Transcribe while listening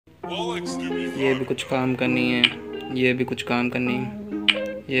ये भी कुछ काम करनी है, ये भी कुछ काम करनी है,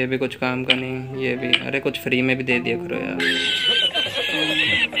 ये भी कुछ काम करनी है, ये भी। अरे कुछ फ्री में भी दे दिया करो यार।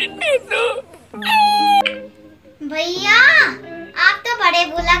 भैया आप तो बड़े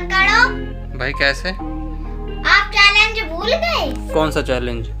भुलक्कड़ हो। भाई कैसे? आप चैलेंज भूल गए? कौन सा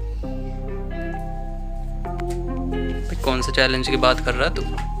चैलेंज? कौन सा चैलेंज की बात कर रहा तू?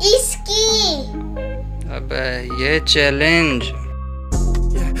 इसकी। अबे ये चैलेंज।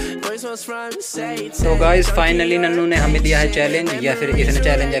 तो गाइस फाइनली नन्नू ने हमें दिया है चैलेंज, या फिर इसने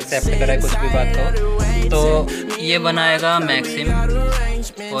चैलेंज एक्सेप्ट करा है, कुछ भी बात हो। तो ये बनाएगा मैक्सिम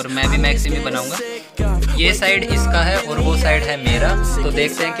और मैं भी मैक्सिम ही बनाऊंगा। ये साइड इसका है और वो साइड है मेरा। तो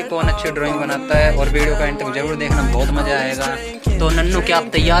देखते हैं कि कौन अच्छी ड्राइंग बनाता है, और वीडियो का एंड तक जरूर देखना, बहुत मजा आएगा। तो नन्नू क्या आप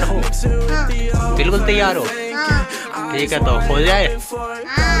तैयार हो? हाँ। बिल्कुल तैयार हो? हाँ। ठीक है तो हो जाए।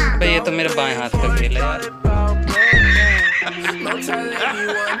 हाँ। भाई ये तो मेरे बाएं हाथ का खेल है यार।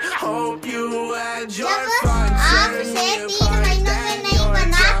 जब आपसे 3 महीनों में नहीं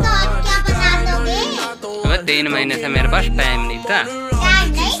बना तो आप क्या बना दोगे? 3 महीने से मेरे पास टाइम नहीं था।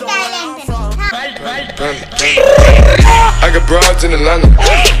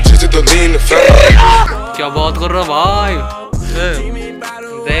 क्या बात कर रहा भाई?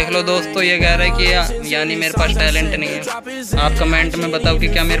 देख लो दोस्तों, ये कह रहा है कि यानी मेरे पास टैलेंट नहीं है। आप कमेंट में बताओ कि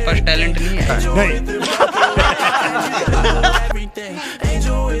क्या मेरे पास टैलेंट नहीं है?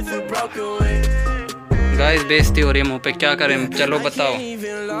 गाइस बेइज्जती हो रही है मुंह पे, क्या करें? चलो बताओ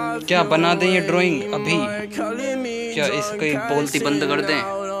क्या बना दें ये ड्राइंग अभी? क्या इसकी बोलती बंद कर दें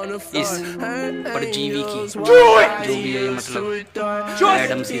इस परजीवी की, जो भी है मतलब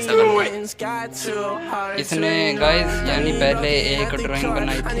एडम सी सकल। इसने गाइस यानी पहले एक ड्राइंग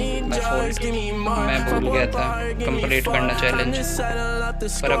बनाई थी मैं भूल गया था कंप्लीट करना चैलेंज,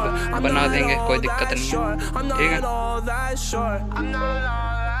 पर अब बना देंगे, कोई दिक्कत नहीं है। ठीक है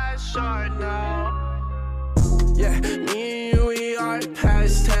Yeah, me and you, we are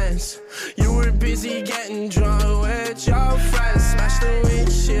past tense. You were busy getting drunk with your friends. Smashed the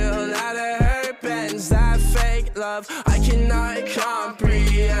windshield out of her Benz. That fake love, I cannot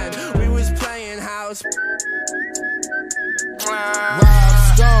comprehend. We was playing house. Rob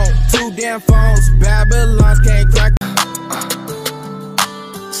Stone, 2 damn phones. Babylon can't crack.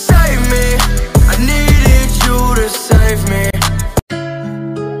 Save me, I needed you to save me.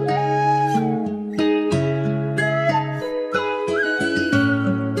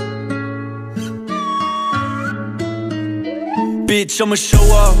 Bitch, I'ma show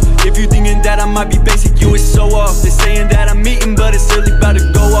up. If you thinking that I might be basic, you is so off. They're saying that I'm eating, but it's really about to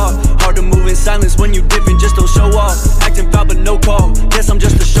go off. Hard to move in silence when you different, just don't show off. Acting proud but no call, guess I'm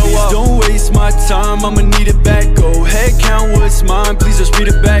just a show off. Don't waste my time, I'ma need it back. Go ahead, count what's mine, please just read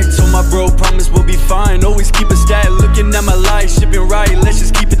it back. So my bro promise we'll be fine, always keep a stat. Looking at my life, shipping right, let's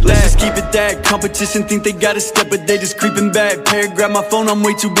just keep it that. Let's just keep it that. Competition think they got a step, but they just creeping back. Paragraph my phone, I'm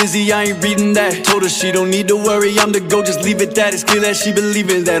way too busy, I ain't reading that. Told her she don't need to worry, I'm the go, just leave it that. It's clear that she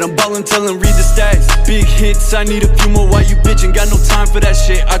believing that I'm ballin', tell him read the stats. Big hits, I need a few more, why you bitchin'? Got no time for that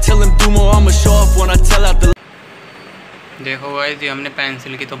shit, I tell him do more, I'ma show off when I tell out the. देखो guys ये हमने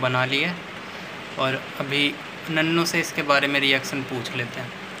pencil की तो बना ली है, और अभी नन्नू से इसके बारे में रिएक्शन पूछ लेते हैं।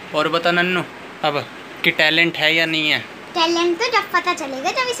 और बता नन्नू अब कि टैलेंट है या नहीं है? टैलेंट तो जब पता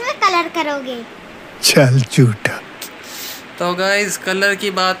चलेगा जब इसमें कलर करोगे। चल झूठा। तो गाइस कलर की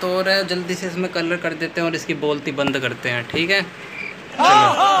बात हो रहा है, जल्दी से इसमें कलर कर देते हैं और इसकी बोलती बंद करते हैं। ठीक है चलो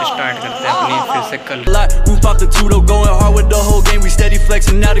स्टार्ट करते हैं अपनी फिर से colour. Roof off the Tudo, going hard with the whole game. We steady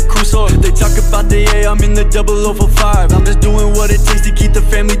flexing now the cruiser. They talk about the A, I'm in the 0045. I'm just doing what it takes to keep the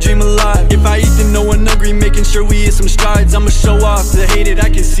family dream alive. If I eat then no one hungry, making sure we hit some strides. I'ma show off, the hate it, I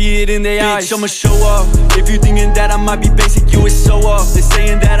can see it in their eyes. I'ma show off. If you thinking that I might be basic, you is so off. They're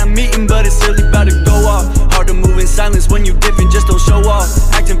saying that I'm eating, but it's really about to go off. Hard to move in silence when you different, just don't show off.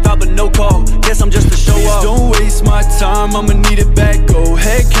 Acting proud but no call, guess I'm just a show off. Please don't waste my time, I'ma need it back. Go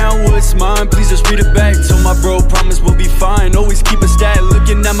ahead, count what's mine, please just read it back. So my bro promise we'll be fine, always keep a stat.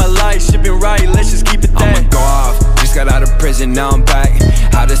 Looking at my life, shipping right, let's just keep it that. I'ma go off, just got out of prison, now I'm back.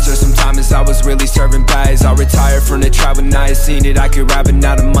 Had to serve some time as I was really serving bags. I retired from the tribe when I had seen it, I could rap it,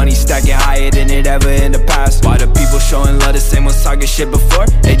 now the money stacking higher than it ever in the past. Why the people showing love the same ones talking shit before?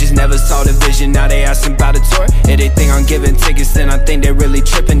 They just never saw the vision, now they asking about a tour. If they think I'm giving tickets, then I think they really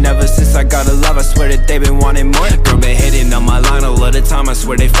tripping. Ever since I got a love, I swear that they been wanting more. Girl been hitting on my line all of the time, I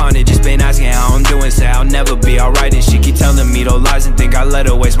swear they find it. Just been asking how I'm doing, say I'll never be alright. And she keep telling me those lies and think I let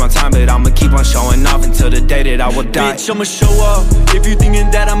her waste my time, but I'ma keep on showing off until the day that I will die. Bitch, I'ma show off. If you thinking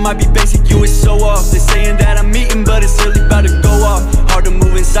that I might be basic, you is so off. They're saying that I'm eating, but it's really about to go off. Hard to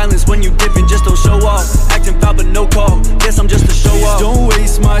move in silence when you different, just don't show off. Acting proud but no call, guess I'm just a show off. Don't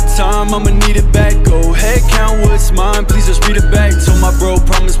waste my time, time, I'ma need it back. Go ahead, count what's mine, please just read it back. So my bro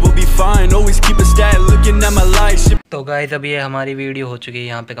promise we'll be fine, always keep a stat, looking at my life. तो guys अब ये हमारी video हो चुकी है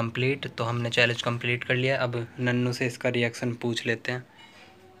यहाँ पे complete. तो हमने चैलेंज कंप्लीट कर लिया। अब नन्नू से इसका रिएक्शन पूछ लेते हैं।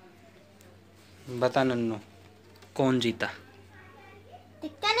 बता नन्नू, कौन जीता?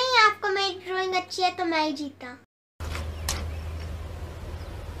 दिखता नहीं है आपको मेरी ड्राइंग अच्छी है तो मैं ही जीता।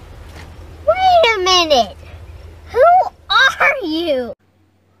 Wait a minute. Who are you?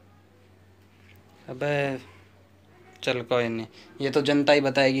 अबे चल कोई नहीं, ये तो जनता ही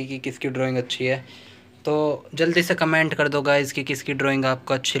बताएगी कि किसकी ड्राइंग अच्छी है। तो जल्दी से कमेंट कर दो गाइस कि किसकी ड्राइंग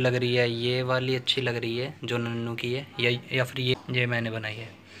आपको अच्छी लग रही है। ये वाली अच्छी लग रही है जो नन्नू की है, या फिर ये मैंने बनाई है।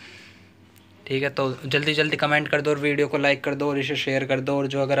 ठीक है, तो जल्दी जल्दी कमेंट कर दो और वीडियो को लाइक कर दो और इसे शेयर कर दो। और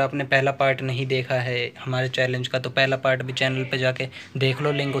जो अगर आपने पहला पार्ट नहीं देखा है हमारे चैलेंज का, तो पहला पार्ट भी चैनल पे जाके देख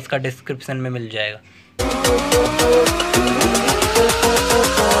लो, लिंक उसका डिस्क्रिप्शन में मिल जाएगा।